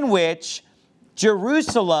in which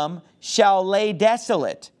Jerusalem shall lay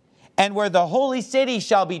desolate, and where the holy city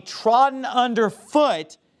shall be trodden under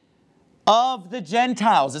foot of the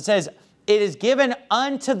Gentiles. It says, it is given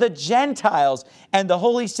unto the Gentiles, and the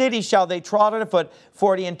holy city shall they trod underfoot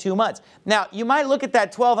 40 and 2 months. Now, you might look at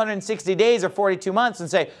that 1260 days or 42 months and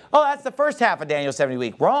say, oh, that's the first half of Daniel's 70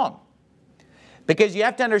 week. Wrong. Because you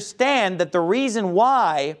have to understand that the reason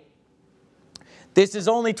why this is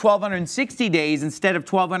only 1260 days instead of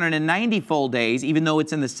 1290 full days, even though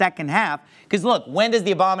it's in the second half. Because look, when does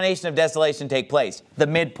the abomination of desolation take place? The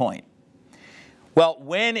midpoint. Well,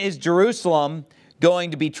 when is Jerusalem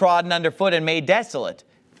going to be trodden underfoot and made desolate?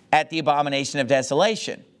 At the abomination of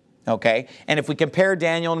desolation. Okay? And if we compare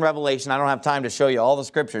Daniel and Revelation, I don't have time to show you all the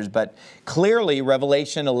scriptures, but clearly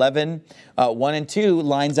Revelation 11, 1 and 2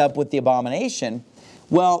 lines up with the abomination.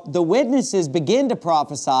 Well, the witnesses begin to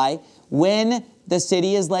prophesy when the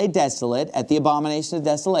city is laid desolate at the abomination of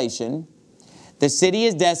desolation. The city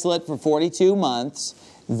is desolate for 42 months.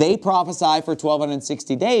 They prophesy for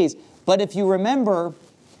 1260 days. But if you remember,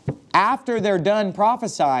 after they're done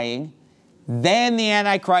prophesying, then the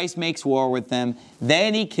Antichrist makes war with them.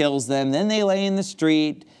 Then he kills them. Then they lay in the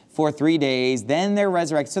street for 3 days. Then they're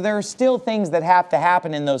resurrected. So there are still things that have to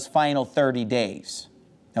happen in those final 30 days.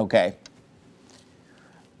 Okay?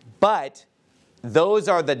 But those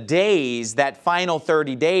are the days, that final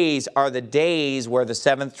 30 days are the days where the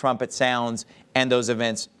seventh trumpet sounds and those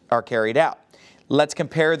events are carried out. Let's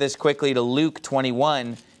compare this quickly to Luke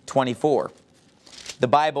 21:24. The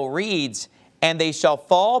Bible reads, and they shall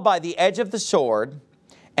fall by the edge of the sword.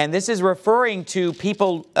 And this is referring to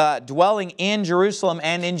people dwelling in Jerusalem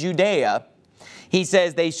and in Judea. He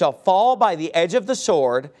says, they shall fall by the edge of the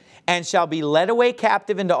sword and shall be led away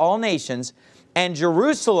captive into all nations. And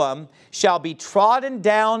Jerusalem shall be trodden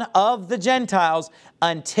down of the Gentiles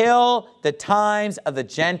until the times of the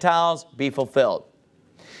Gentiles be fulfilled.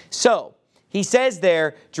 So, he says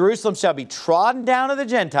there, Jerusalem shall be trodden down of the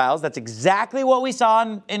Gentiles. That's exactly what we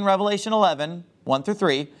saw in Revelation 11, 1 through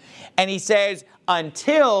 3. And he says,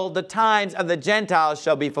 until the times of the Gentiles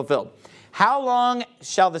shall be fulfilled. How long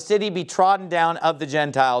shall the city be trodden down of the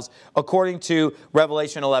Gentiles according to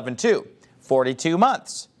Revelation 11:2? 42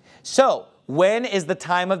 months. So, when is the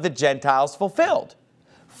time of the Gentiles fulfilled?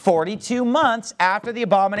 42 months after the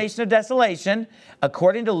abomination of desolation,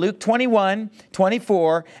 according to Luke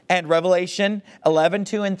 21:24 and Revelation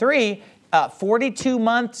 11:2 and 3, 42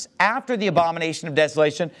 months after the abomination of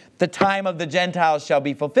desolation, the time of the Gentiles shall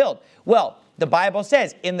be fulfilled. Well, the Bible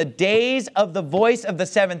says, in the days of the voice of the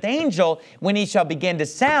seventh angel, when he shall begin to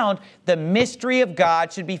sound, the mystery of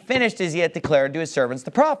God should be finished as he hath declared to his servants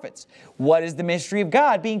the prophets. What is the mystery of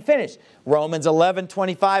God being finished? Romans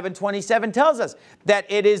 11:25 and 27 tells us that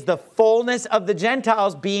it is the fullness of the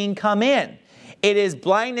Gentiles being come in. It is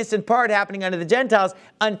blindness in part happening unto the Gentiles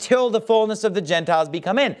until the fullness of the Gentiles be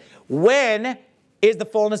come in. When is the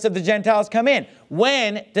fullness of the Gentiles come in?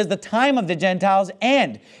 When does the time of the Gentiles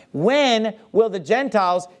end? When will the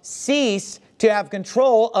Gentiles cease to have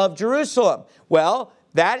control of Jerusalem? Well,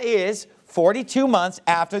 that is 42 months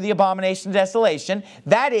after the abomination of desolation.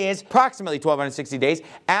 That is approximately 1260 days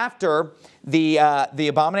after the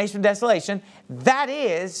abomination of desolation. That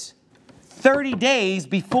is 30 days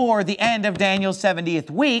before the end of Daniel's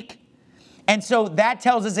 70th week. And so that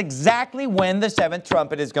tells us exactly when the seventh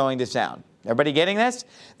trumpet is going to sound. Everybody getting this?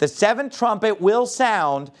 The seventh trumpet will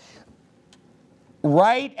sound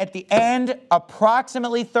right at the end,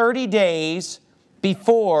 approximately 30 days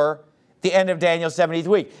before the end of Daniel's 70th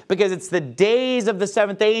week. Because it's the days of the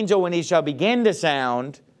seventh angel when he shall begin to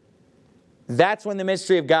sound. That's when the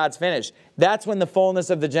mystery of God's finished. That's when the fullness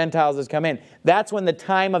of the Gentiles has come in. That's when the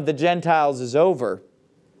time of the Gentiles is over.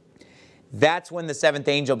 That's when the seventh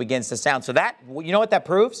angel begins to sound. So that, you know what that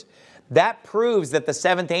proves? That proves that the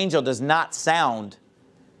seventh angel does not sound,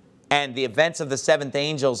 and the events of the seventh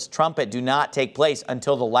angel's trumpet do not take place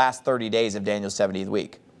until the last 30 days of Daniel's 70th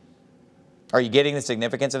week. Are you getting the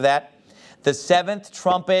significance of that? The seventh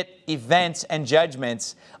trumpet events and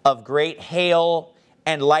judgments of great hail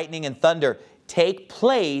and lightning and thunder take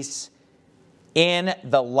place in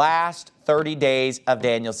the last 30 days of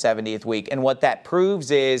Daniel's 70th week. And what that proves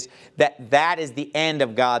is that that is the end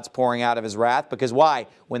of God's pouring out of his wrath. Because why?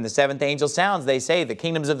 When the seventh angel sounds, they say, the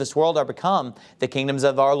kingdoms of this world are become the kingdoms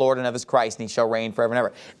of our Lord and of his Christ, and he shall reign forever and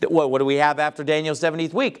ever. What do we have after Daniel's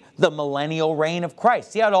 70th week? The millennial reign of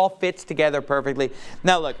Christ. See how it all fits together perfectly?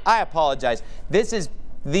 Now look, I apologize. This is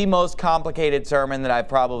the most complicated sermon that I've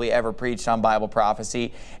probably ever preached on Bible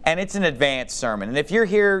prophecy, and it's an advanced sermon. And if you're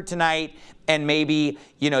here tonight and maybe,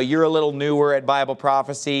 you're a little newer at Bible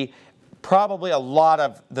prophecy, probably a lot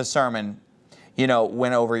of the sermon,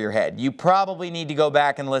 went over your head. You probably need to go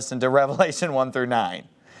back and listen to Revelation 1 through 9.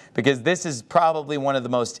 Because this is probably one of the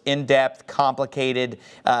most in-depth, complicated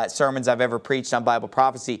sermons I've ever preached on Bible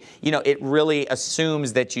prophecy. It really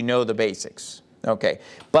assumes that you know the basics. Okay,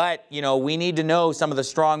 but we need to know some of the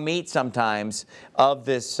strong meat sometimes of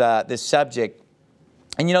this this subject.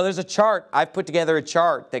 And there's a chart. I've put together a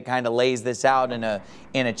chart that kind of lays this out in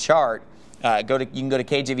a chart. You can go to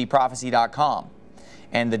kjvprophecy.com.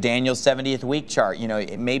 And the Daniel 70th week chart,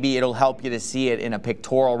 maybe it'll help you to see it in a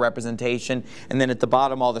pictorial representation. And then at the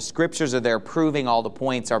bottom, all the scriptures are there proving all the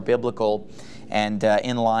points are biblical and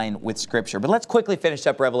in line with Scripture. But let's quickly finish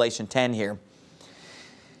up Revelation 10 here.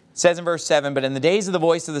 It says in verse 7, "But in the days of the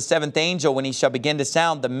voice of the seventh angel, when he shall begin to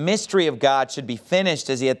sound, the mystery of God should be finished,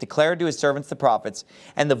 as he hath declared to his servants the prophets.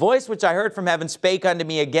 And the voice which I heard from heaven spake unto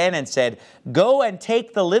me again, and said, Go and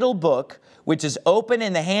take the little book, which is open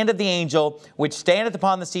in the hand of the angel, which standeth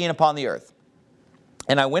upon the sea and upon the earth.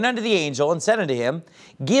 And I went unto the angel, and said unto him,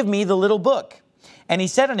 Give me the little book. And he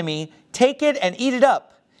said unto me, Take it and eat it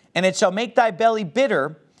up, and it shall make thy belly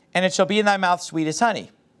bitter, and it shall be in thy mouth sweet as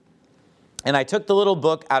honey. And I took the little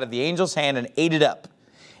book out of the angel's hand, and ate it up.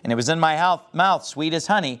 And it was in my mouth sweet as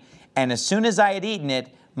honey, and as soon as I had eaten it,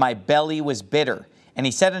 my belly was bitter. And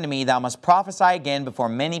he said unto me, Thou must prophesy again before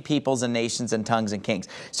many peoples and nations and tongues and kings."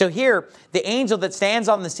 So here, the angel that stands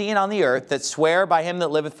on the sea and on the earth, that swear by him that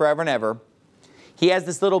liveth forever and ever, he has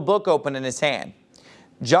this little book open in his hand.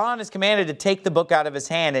 John is commanded to take the book out of his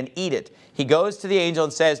hand and eat it. He goes to the angel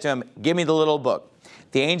and says to him, "Give me the little book."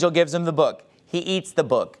 The angel gives him the book. He eats the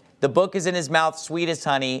book. The book is in his mouth sweet as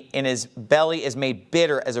honey, and his belly is made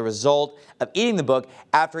bitter as a result of eating the book.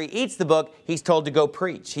 After he eats the book, he's told to go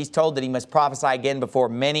preach. He's told that he must prophesy again before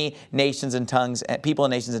many nations and tongues, people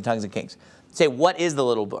and nations and tongues and kings. Say, what is the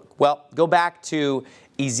little book? Well, go back to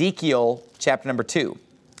Ezekiel chapter number 2.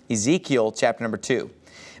 Ezekiel chapter number 2.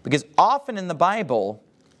 Because often in the Bible,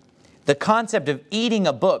 the concept of eating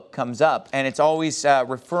a book comes up, and it's always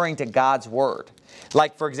referring to God's Word.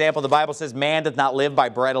 Like, for example, the Bible says, "Man doth not live by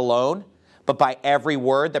bread alone, but by every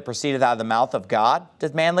word that proceedeth out of the mouth of God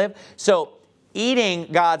doth man live." So, eating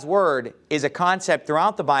God's Word is a concept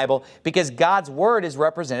throughout the Bible because God's Word is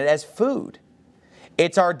represented as food.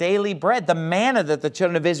 It's our daily bread. The manna that the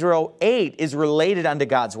children of Israel ate is related unto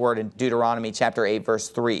God's Word in Deuteronomy chapter 8, verse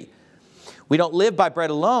 3. We don't live by bread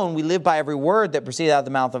alone. We live by every word that proceedeth out of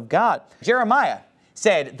the mouth of God. Jeremiah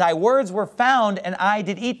said, "Thy words were found, and I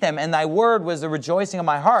did eat them, and thy word was the rejoicing of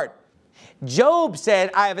my heart." Job said,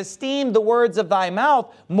 "I have esteemed the words of thy mouth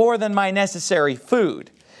more than my necessary food."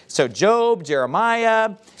 So Job,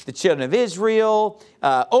 Jeremiah, the children of Israel,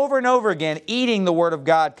 over and over again, eating the word of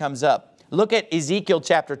God comes up. Look at Ezekiel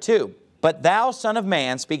chapter 2. "But thou, son of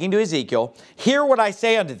man," speaking to Ezekiel, "hear what I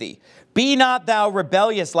say unto thee. Be not thou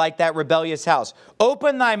rebellious like that rebellious house.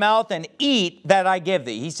 Open thy mouth and eat that I give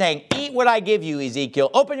thee." He's saying, eat what I give you,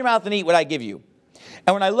 Ezekiel. Open your mouth and eat what I give you.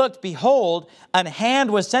 "And when I looked, behold, an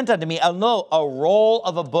hand was sent unto me, and lo, a roll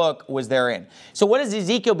of a book was therein." So what is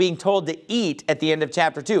Ezekiel being told to eat at the end of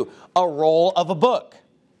chapter 2? A roll of a book.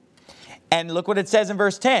 And look what it says in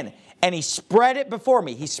verse 10. "And he spread it before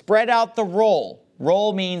me." He spread out the roll.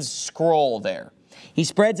 Roll means scroll there. He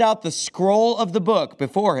spreads out the scroll of the book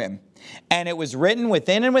before him. "And it was written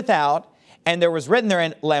within and without, and there was written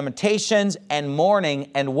therein lamentations and mourning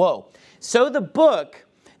and woe." So the book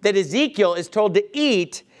that Ezekiel is told to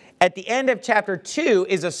eat at the end of chapter 2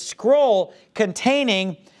 is a scroll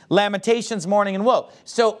containing lamentations, mourning, and woe.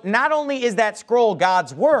 So not only is that scroll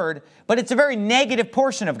God's Word, but it's a very negative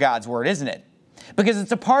portion of God's Word, isn't it? Because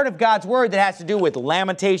it's a part of God's Word that has to do with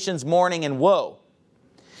lamentations, mourning, and woe.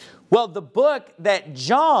 Well, the book that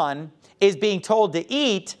John is being told to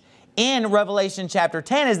eat in Revelation chapter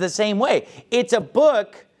 10 is the same way. It's a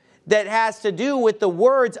book that has to do with the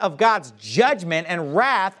words of God's judgment and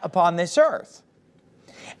wrath upon this earth.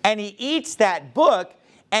 And he eats that book,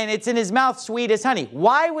 and it's in his mouth sweet as honey.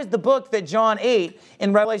 Why was the book that John ate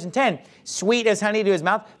in Revelation 10 sweet as honey to his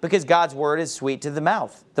mouth? Because God's Word is sweet to the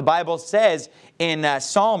mouth. The Bible says in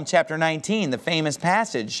Psalm chapter 19, the famous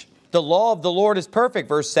passage, "The law of the Lord is perfect,"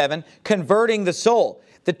 verse 7, "converting the soul.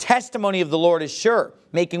 The testimony of the Lord is sure,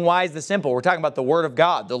 making wise the simple." We're talking about the Word of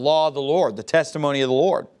God, the law of the Lord, the testimony of the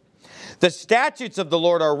Lord. "The statutes of the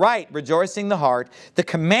Lord are right, rejoicing the heart. The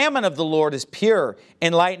commandment of the Lord is pure,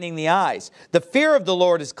 enlightening the eyes. The fear of the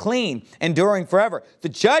Lord is clean, enduring forever. The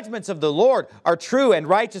judgments of the Lord are true and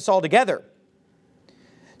righteous altogether."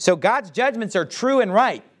 So God's judgments are true and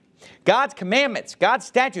right. God's commandments, God's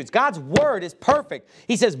statutes, God's word is perfect.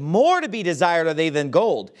 He says, more to be desired are they than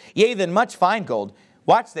gold, yea, than much fine gold.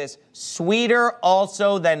 Watch this. Sweeter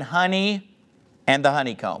also than honey and the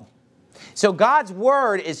honeycomb. So God's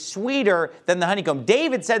word is sweeter than the honeycomb.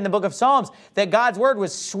 David said in the book of Psalms that God's word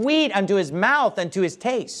was sweet unto his mouth and to his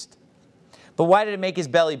taste. But why did it make his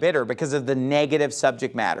belly bitter? Because of the negative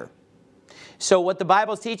subject matter. So what the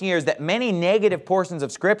Bible is teaching here is that many negative portions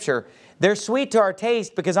of Scripture, they're sweet to our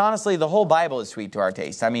taste because honestly, the whole Bible is sweet to our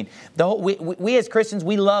taste. I mean, we as Christians,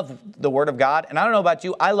 we love the Word of God. And I don't know about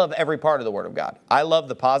you, I love every part of the Word of God. I love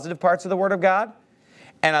the positive parts of the Word of God,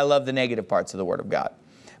 and I love the negative parts of the Word of God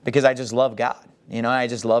because I just love God. You know, I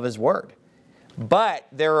just love His Word. But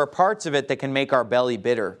there are parts of it that can make our belly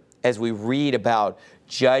bitter as we read about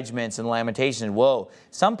judgments and lamentations. Whoa,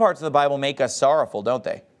 some parts of the Bible make us sorrowful, don't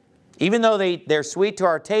they? Even though they're sweet to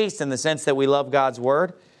our taste in the sense that we love God's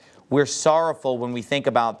Word, we're sorrowful when we think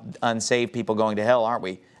about unsaved people going to hell, aren't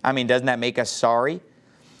we? I mean, doesn't that make us sorry?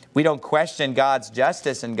 We don't question God's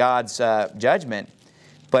justice and God's judgment,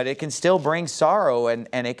 but it can still bring sorrow and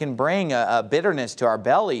it can bring a bitterness to our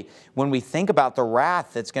belly when we think about the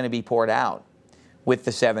wrath that's going to be poured out with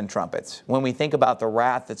the 7 trumpets, when we think about the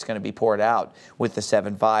wrath that's going to be poured out with the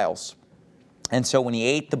 7 vials. And so when he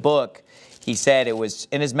ate the book, he said it was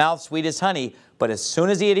in his mouth sweet as honey, but as soon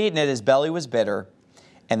as he had eaten it, his belly was bitter.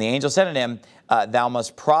 And the angel said unto him, thou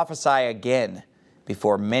must prophesy again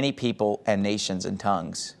before many people and nations and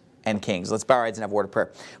tongues and kings. Let's bow our heads and have a word of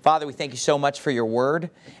prayer. Father, we thank you so much for your word,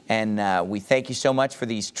 and we thank you so much for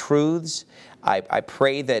these truths. I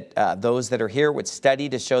pray that those that are here would study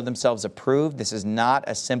to show themselves approved. This is not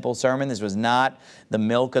a simple sermon. This was not the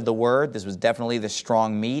milk of the word. This was definitely the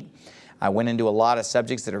strong meat. I went into a lot of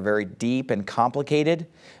subjects that are very deep and complicated,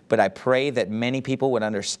 but I pray that many people would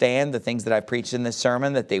understand the things that I preached in this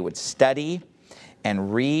sermon, that they would study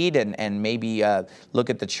and read and maybe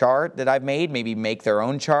look at the chart that I've made, maybe make their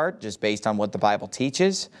own chart just based on what the Bible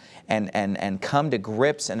teaches, and come to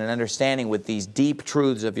grips and an understanding with these deep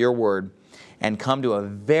truths of your word, and come to a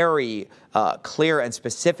very clear and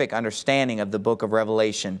specific understanding of the book of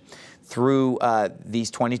Revelation through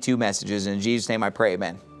these 22 messages. In Jesus' name I pray,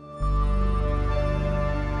 amen.